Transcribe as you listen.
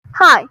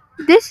Hi,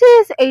 this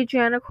is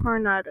Adriana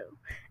Coronado,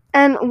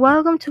 and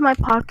welcome to my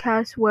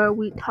podcast where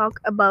we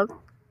talk about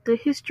the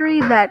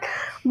history that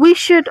we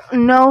should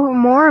know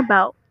more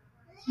about.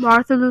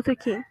 Martin Luther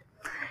King.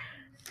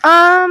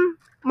 Martin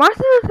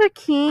Luther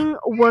King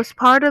was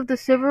part of the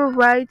civil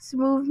rights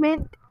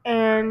movement,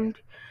 and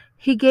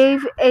he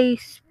gave a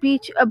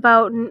speech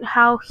about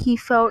how he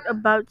felt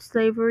about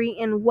slavery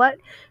and what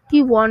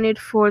he wanted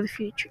for the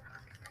future.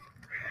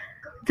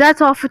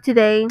 That's all for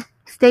today.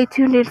 Stay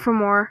tuned in for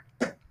more.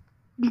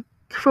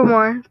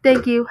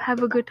 Thank you.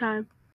 Have a good time.